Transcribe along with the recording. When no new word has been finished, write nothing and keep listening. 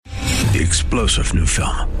The explosive new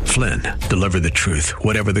film, Flynn, Deliver the Truth,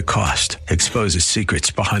 Whatever the Cost, exposes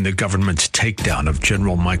secrets behind the government's takedown of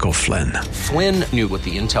General Michael Flynn. Flynn knew what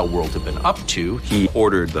the intel world had been up to. He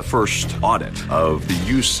ordered the first audit of the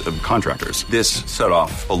use of contractors. This set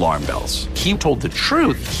off alarm bells. He told the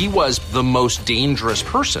truth. He was the most dangerous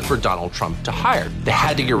person for Donald Trump to hire. They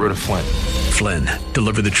had to get rid of Flynn. Flynn,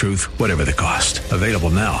 Deliver the Truth, Whatever the Cost. Available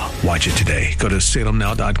now. Watch it today. Go to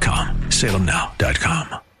salemnow.com.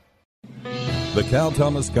 salemnow.com. The Cal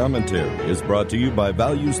Thomas Commentary is brought to you by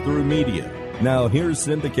Values Through Media. Now here's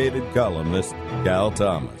syndicated columnist Cal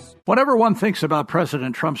Thomas. Whenever one thinks about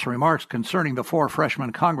President Trump's remarks concerning the 4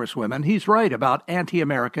 freshman congresswomen, he's right about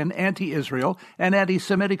anti-American, anti-Israel, and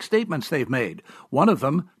anti-Semitic statements they've made. One of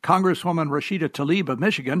them, Congresswoman Rashida Tlaib of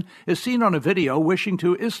Michigan, is seen on a video wishing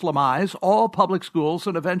to Islamize all public schools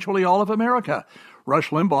and eventually all of America.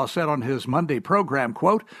 Rush Limbaugh said on his Monday program,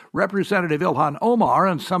 quote, Representative Ilhan Omar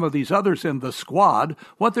and some of these others in the squad,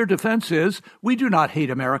 what their defense is, we do not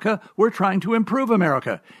hate America, we're trying to improve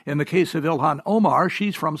America. In the case of Ilhan Omar,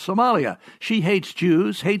 she's from Somalia. She hates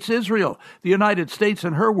Jews, hates Israel. The United States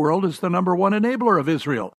in her world is the number one enabler of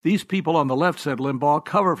Israel. These people on the left, said Limbaugh,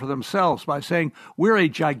 cover for themselves by saying, we're a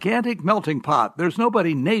gigantic melting pot. There's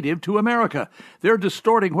nobody native to America. They're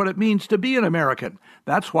distorting what it means to be an American.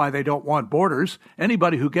 That's why they don't want borders.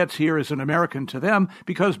 Anybody who gets here is an American to them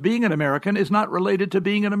because being an American is not related to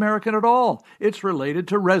being an American at all. It's related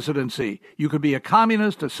to residency. You could be a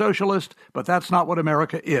communist, a socialist, but that's not what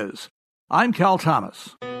America is. I'm Cal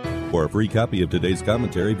Thomas. For a free copy of today's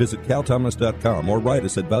commentary, visit calthomas.com or write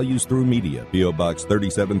us at Values Through Media, P.O. Box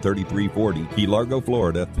 373340, Key Largo,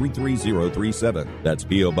 Florida 33037. That's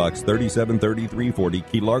P.O. Box 373340,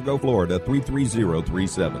 Key Largo, Florida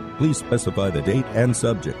 33037. Please specify the date and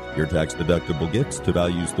subject. Your tax-deductible gifts to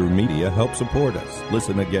Values Through Media help support us.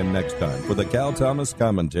 Listen again next time for the Cal Thomas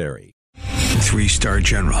Commentary. 3-star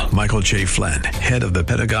General Michael J. Flynn, head of the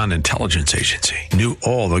Pentagon Intelligence Agency, knew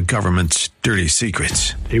all the government's dirty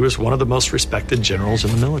secrets. He was one of the most respected generals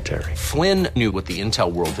in the military. Flynn knew what the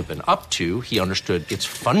intel world had been up to. He understood its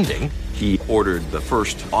funding. He ordered the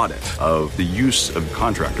first audit of the use of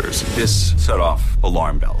contractors. This set off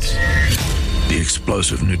alarm bells. The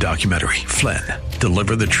explosive new documentary, Flynn,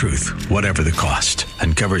 Deliver the Truth, Whatever the Cost,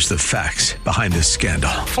 uncovers the facts behind this scandal.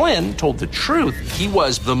 Flynn told the truth. He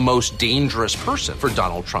was the most dangerous person for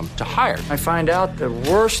Donald Trump to hire. I find out the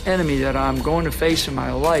worst enemy that I'm going to face in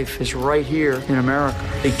my life is right here in America.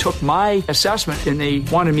 They took my assessment and they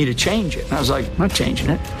wanted me to change it. And I was like, I'm not changing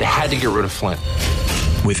it. They had to get rid of Flynn.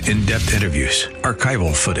 With in-depth interviews,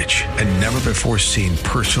 archival footage, and never-before-seen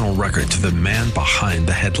personal records of the man behind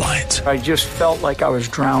the headlines. I just felt like I was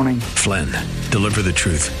drowning. Flynn, Deliver the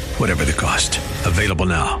Truth, Whatever the Cost. Available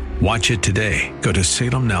now. Watch it today. Go to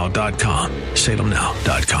salemnow.com.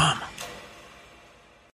 salemnow.com.